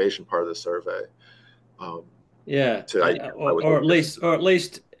conservation part of the survey. Yeah, or at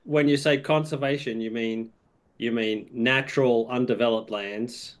least when you say conservation, you mean natural undeveloped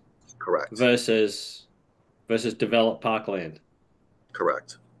lands, correct, versus developed parkland.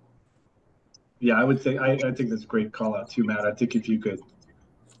 Correct. Yeah, I would say I think that's a great call out too, Matt. I think if you could,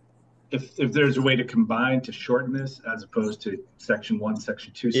 if there's a way to combine to shorten this as opposed to section 1,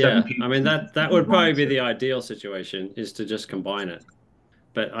 section 2, Yeah, 7 pages. I mean that would probably be the ideal situation, is to just combine it.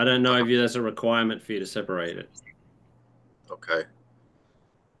 But I don't know if there's a requirement for you to separate it. Okay.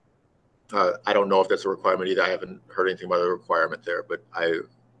 I don't know if that's a requirement either. I haven't heard anything about a requirement there, but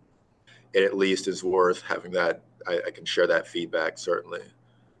it at least is worth having that. I can share that feedback, certainly.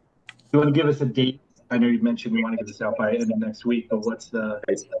 You want to give us a date? I know you mentioned you want to get this out by end of next week, but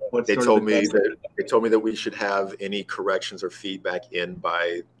they told me that we should have any corrections or feedback in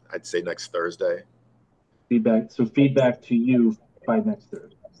by, I'd say, next Thursday. Feedback. So feedback to you by next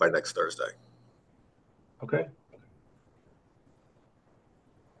Thursday. By next Thursday. Okay.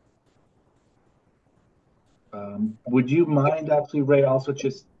 Would you mind actually, Ray, also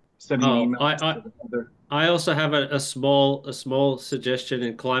just sending an email? I also have a small suggestion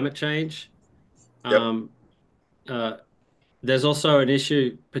in climate change. Yep. There's also an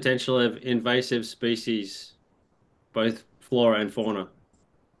issue potentially of invasive species, both flora and fauna.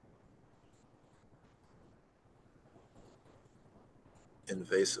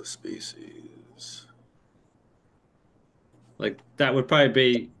 Invasive species. Like that would probably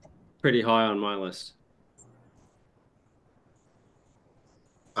be pretty high on my list.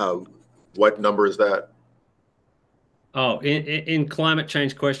 What number is that? Oh, in climate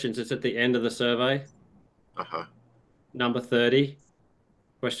change questions, it's at the end of the survey. Uh-huh. Number 30,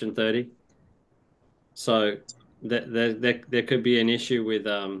 question 30. So there could be an issue with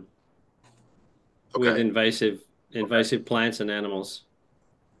invasive plants and animals.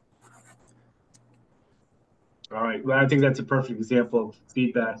 All right. Well, I think that's a perfect example of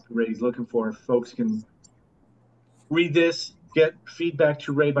feedback Ray's looking for. If folks can read this, get feedback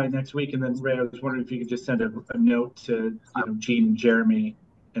to Ray by next week, and then Ray, I was wondering if you could just send a note to Gene and Jeremy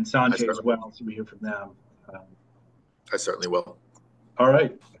and Sanjay as well, so we hear from them. I certainly will. All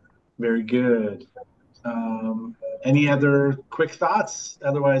right. Very good. Any other quick thoughts?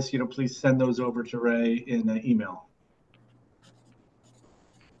 Otherwise, please send those over to Ray in an email.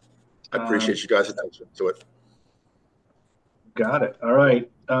 I appreciate you guys' attention to it. Got it. All right.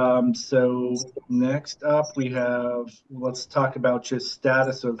 So next up let's talk about just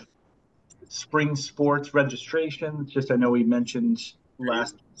status of spring sports registration. Just, I know we mentioned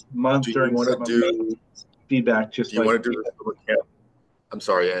last month during some feedback. Just, do you want to do the summer camp? I'm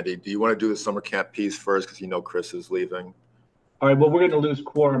sorry, Andy. Do you want to do the summer camp piece first, because Chris is leaving? All right. Well, we're going to lose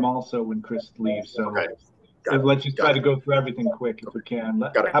quorum also when Chris leaves. So let's just try to go through everything quick if we can.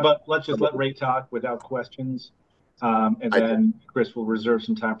 How about let's just let Ray talk without questions, and then Chris will reserve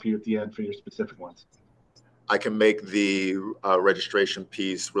some time for you at the end for your specific ones. I can make the registration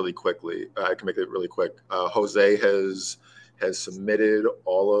piece really quickly. I can make it really quick. Jose has submitted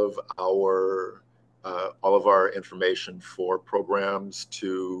all of our information for programs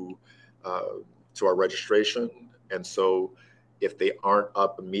to our registration, and so if they aren't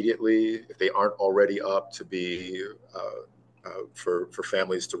up immediately, if they aren't already up to be for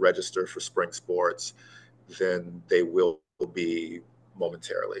families to register for spring sports, then they will be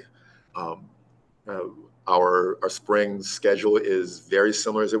momentarily. Our spring schedule is very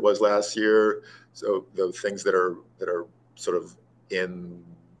similar as it was last year. So the things that are sort of in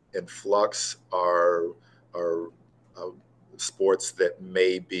flux are sports that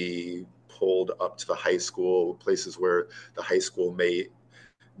may be pulled up to the high school, places where the high school may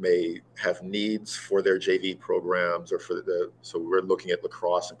have needs for their JV programs, or so we're looking at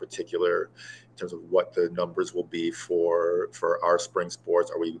lacrosse in particular in terms of what the numbers will be for our spring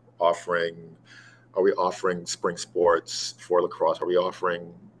sports. Are we offering spring sports for lacrosse? Are we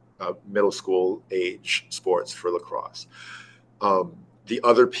offering middle school age sports for lacrosse? The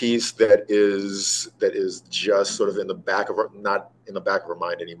other piece that is just sort of in the back of our, not in the back of our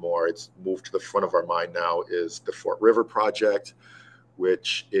mind anymore, it's moved to the front of our mind now, is the Fort River project,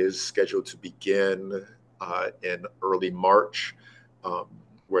 which is scheduled to begin in early March,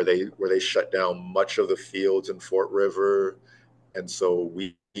 where they shut down much of the fields in Fort River, and so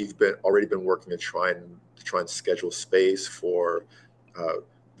we've already been working to try and schedule space for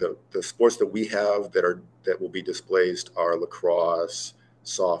the sports that we have that will be displaced are lacrosse,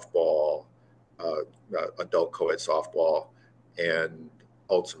 softball, adult co-ed softball, and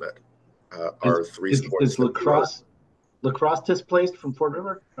ultimate. Are three sports. Is lacrosse displaced from Fort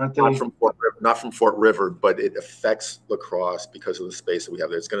River? Aren't they? Not from Fort River, but it affects lacrosse because of the space that we have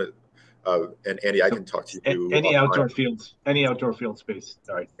there. It's going to, and Andy, I can talk to you. Any outdoor fields, any outdoor field space.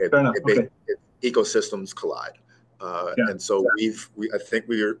 All right, fair enough. Okay. Ecosystems collide. Yeah. And so I think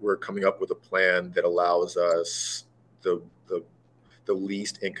we're coming up with a plan that allows us the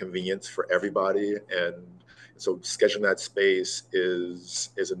least inconvenience for everybody. And so scheduling that space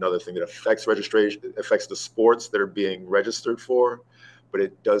is another thing that affects registration, affects the sports that are being registered for, but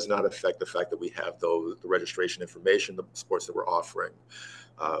it does not affect the fact that we have the registration information, the sports that we're offering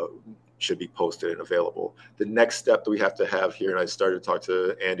should be posted and available. The next step that we have to have here, and I started to talk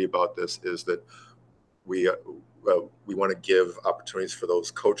to Andy about this, is that we want to give opportunities for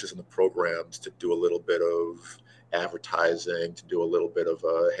those coaches in the programs to do a little bit of advertising, to do a little bit of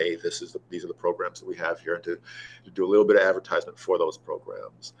hey, these are the programs that we have here, and to do a little bit of advertisement for those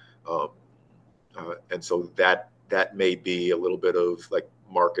programs. And so that may be a little bit of like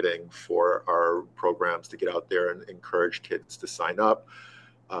marketing for our programs to get out there and encourage kids to sign up,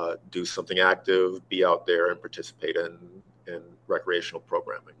 do something active, be out there and participate in recreational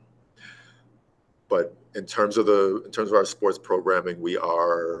programming. But in terms of our sports programming, we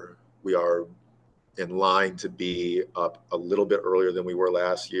are in line to be up a little bit earlier than we were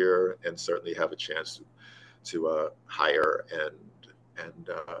last year, and certainly have a chance to hire and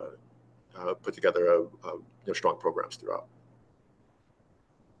put together strong programs throughout.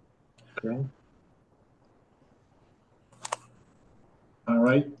 Okay. All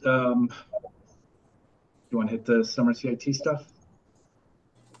right. You want to hit the summer CIT stuff?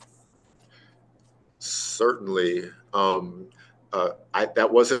 Certainly. That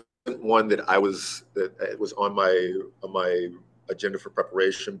wasn't one that it was on my agenda for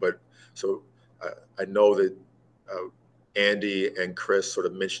preparation, but so I know that Andy and Chris sort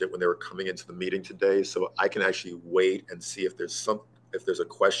of mentioned it when they were coming into the meeting today, so I can actually wait and see if there's a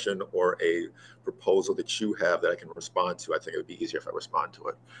question or a proposal that you have that I can respond to. I think it would be easier if I respond to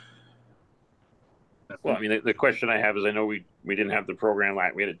it. Well, I mean, the question I have is, I know we didn't have the program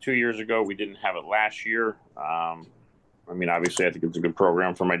we had it 2 years ago. We didn't have it last year. I mean, obviously, I think it's a good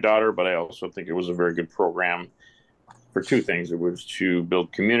program for my daughter, but I also think it was a very good program for two things. It was to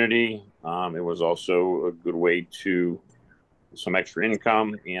build community. It was also a good way to some extra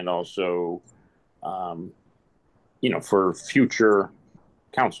income, and also, for future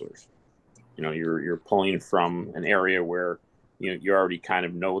counselors. You're pulling from an area where you already kind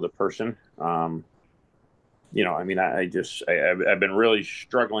of know the person. I mean, I've been really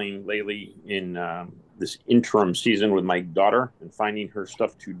struggling lately in this interim season with my daughter and finding her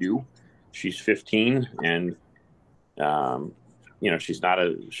stuff to do. She's 15, and she's not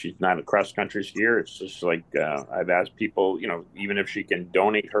a cross country skier. It's just like I've asked people, even if she can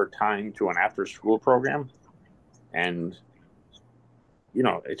donate her time to an after school program, and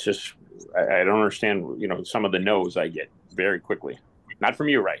it's just I don't understand. Some of the no's I get very quickly. Not from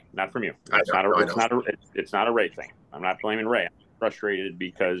you, Ray. Not from you. It's not a Ray thing. I'm not blaming Ray. I'm frustrated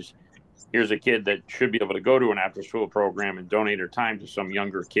because here's a kid that should be able to go to an after-school program and donate her time to some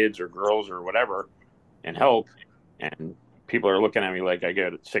younger kids or girls or whatever and help. And people are looking at me like I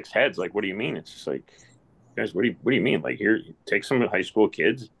got 6 heads. Like, what do you mean? It's just like, guys, what do you mean? Like, here, take some high school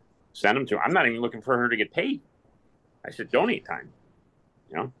kids, send them to. I'm not even looking for her to get paid. I said donate time.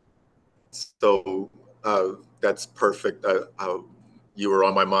 So that's perfect. You were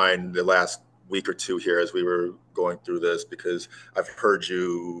on my mind the last week or two here as we were going through this, because I've heard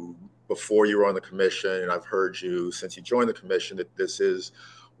you before you were on the commission, and I've heard you since you joined the commission, that this is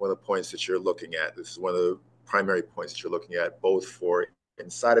one of the points that you're looking at. This is one of the primary points that you're looking at, both for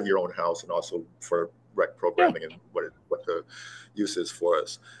inside of your own house and also for rec programming and what the use is for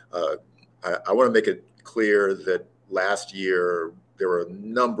us. I want to make it clear that last year there were a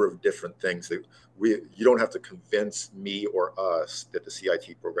number of different things that you don't have to convince me or us that the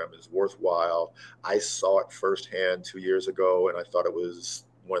CIT program is worthwhile. I saw it firsthand 2 years ago, and I thought it was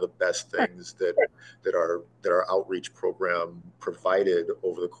one of the best things that our outreach program provided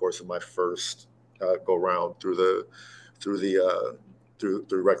over the course of my first go round through the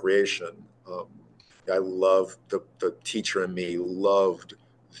through recreation. I love the teacher in me loved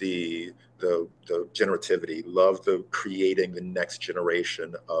the generativity, loved the creating the next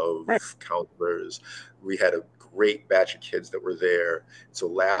generation of counselors. We had a great batch of kids that were there. So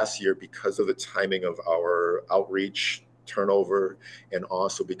last year, because of the timing of our outreach turnover, and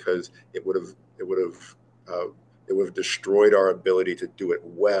also because it would have destroyed our ability to do it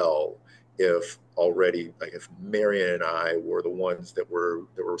well if already, like if Marion and I were the ones that were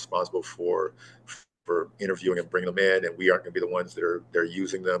responsible for interviewing and bringing them in, and we aren't going to be the ones that they're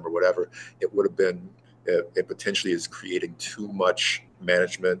using them or whatever. It would have been, it potentially is creating too much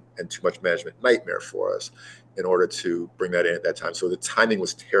management and too much management nightmare for us in order to bring that in at that time. So the timing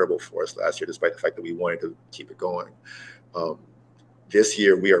was terrible for us last year, despite the fact that we wanted to keep it going. This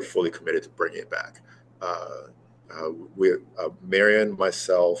year, we are fully committed to bringing it back. Marion,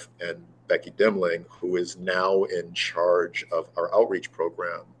 myself, and Becky Dimling, who is now in charge of our outreach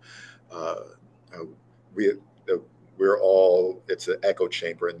program, we're all, it's an echo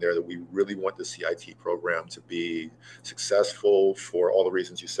chamber in there that we really want the CIT program to be successful for all the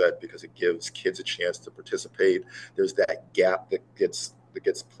reasons you said, because it gives kids a chance to participate. There's that gap that gets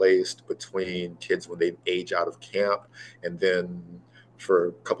placed between kids when they age out of camp, and then for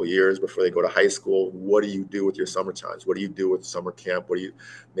a couple of years before they go to high school, what do you do with your summer times? What do you do with summer camp?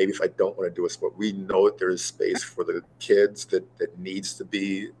 Maybe if I don't want to do a sport, we know that there is space for the kids that needs to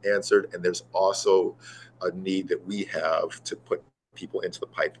be answered. And there's also a need that we have to put people into the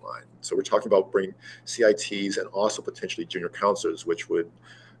pipeline. So we're talking about bringing CITs and also potentially junior counselors, which would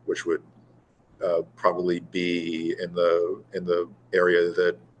probably be in the area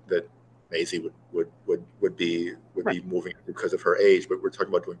that Maisie would be moving because of her age. But we're talking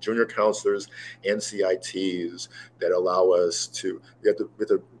about doing junior counselors and CITs that allow us to, we have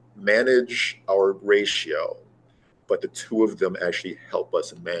to manage our ratio, but the two of them actually help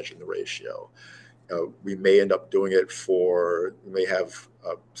us in managing the ratio. We may end up doing it we may have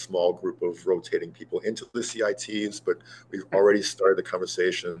a small group of rotating people into the CITs, but we've already started the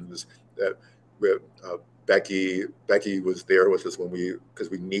conversations that Becky was there with us because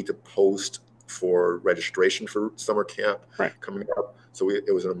we need to post for registration for summer camp coming up. So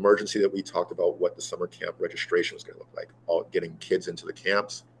it was an emergency that we talked about what the summer camp registration was going to look like, getting kids into the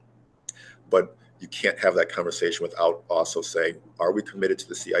camps. But you can't have that conversation without also saying, are we committed to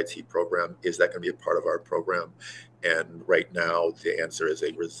the CIT program? Is that going to be a part of our program? And right now, the answer is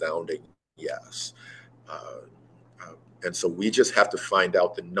a resounding yes. And so we just have to find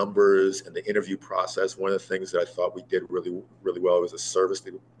out the numbers and the interview process. One of the things that I thought we did really, really well was a service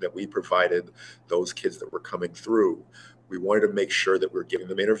that we provided those kids that were coming through. We wanted to make sure that we're giving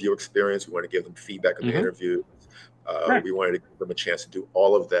them interview experience. We wanted to give them feedback on the interview. We wanted to give them a chance to do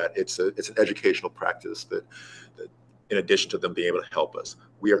all of that. It's an educational practice that in addition to them being able to help us,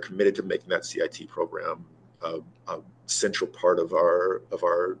 we are committed to making that CIT program a central part of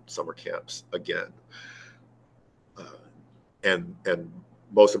our summer camps again. And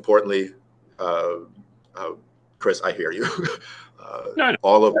most importantly, Chris, I hear you. No.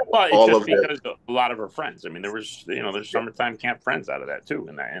 All of because a lot of her friends. I mean, there's summertime camp friends out of that too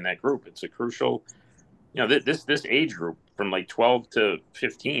in that group. It's a crucial, this age group from like 12 to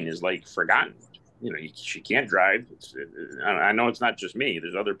 15 is like forgotten. She can't drive. I know it's not just me.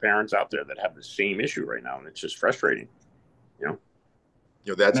 There's other parents out there that have the same issue right now, and it's just frustrating.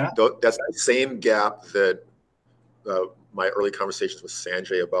 That's the same gap that my early conversations with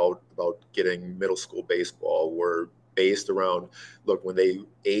Sanjay about getting middle school baseball were based around, look, when they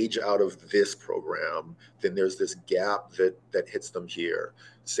age out of this program, then there's this gap that hits them here.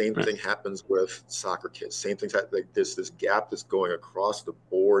 Same thing happens with soccer kids. Same thing, like there's this gap that's going across the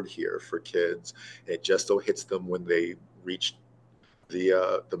board here for kids. And it just so hits them when they reach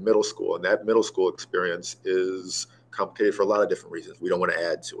the middle school. And that middle school experience is complicated for a lot of different reasons. We don't want to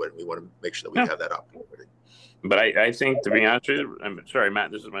add to it. We want to make sure that we have that opportunity. But I think, to be honest with you, I'm sorry,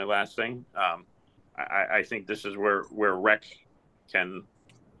 Matt, this is my last thing. I think this is where rec can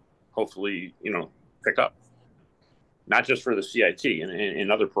hopefully, pick up. Not just for the CIT and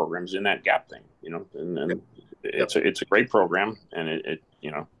in other programs in that gap thing, and it's a great program, and it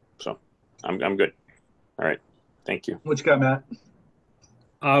so I'm good. All right. Thank you. What you got, Matt?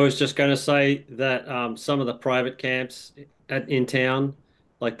 I was just going to say that some of the private camps in town,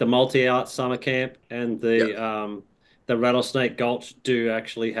 like the multi-art summer camp and the Rattlesnake Gulch, do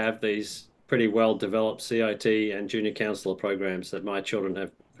actually have these pretty well developed CIT and junior counselor programs that my children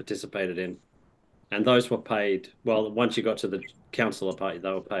have participated in. And those were paid. Well, once you got to the counselor pay,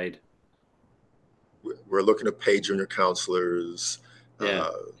 they were paid. We're looking to pay junior counselors. Yeah.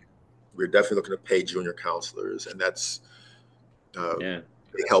 We're definitely looking to pay junior counselors, and that's Yeah.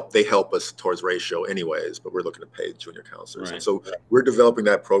 They help us towards ratio anyways, but we're looking to pay junior counselors. Right. And so we're developing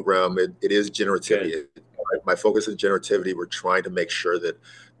that program. It is generativity. Good. My focus is generativity. We're trying to make sure that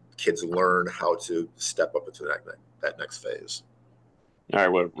kids learn how to step up into that next phase. All right,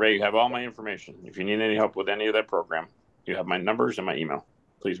 well, Ray, you have all my information. If you need any help with any of that program, you have my numbers and my email.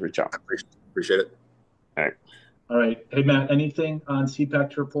 Please reach out. Appreciate it. All right. All right. Hey, Matt, anything on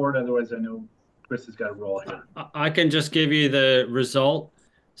CPAC to report? Otherwise, I know Chris has got a roll here. I can just give you the result.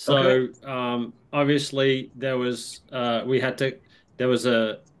 So Okay. obviously there was we had to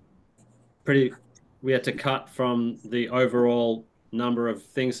cut from the overall number of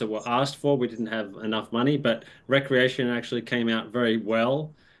things that were asked for. We didn't have enough money, but recreation actually came out very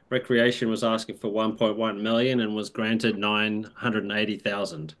well. Recreation was asking for 1.1 million and was granted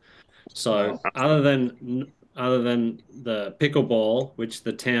 980,000. So Wow. other than the pickleball, which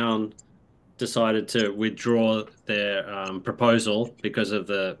the town decided to withdraw their proposal because of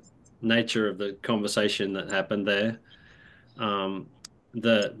the nature of the conversation that happened there.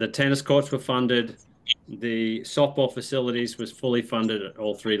 The tennis courts were funded. The softball facilities was fully funded at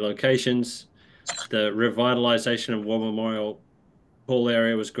all 3 locations. The revitalization of War Memorial Pool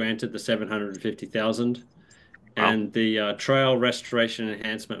area was granted the 750,000. And the trail restoration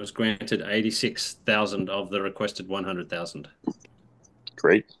enhancement was granted 86,000 of the requested 100,000.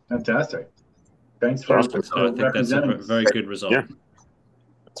 Great. Fantastic. Thanks for, Awesome. So I think that's a representing. very good result. Yeah.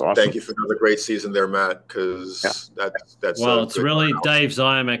 That's awesome. Thank you for another great season there, Matt, because that's well, it's really Dave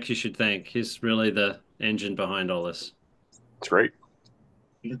Zymek you should thank. He's really the engine behind all this. That's great.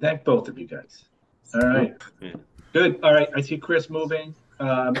 You can thank both of you guys. All right. Yeah. Good. All right. I see Chris moving.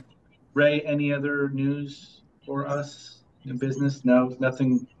 Ray, any other news for us in business? No,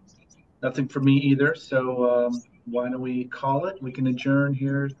 nothing for me either. So why don't we call it? We can adjourn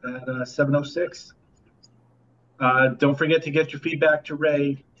here at 7:06. Don't forget to get your feedback to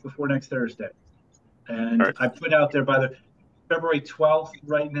Ray before next Thursday. And right. I put out there by the February 12th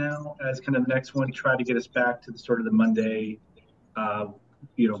right now as kind of the next one, try to get us back to the sort of the Monday,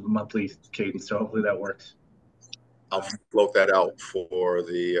 monthly cadence. So hopefully that works. I'll float that out for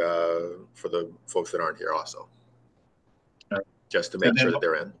the folks that aren't here also, just to make sure that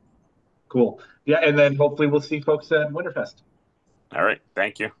they're in. Cool. Yeah, and then hopefully we'll see folks at Winterfest. All right.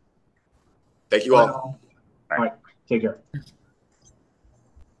 Thank you. Thank you all. All right. Take care.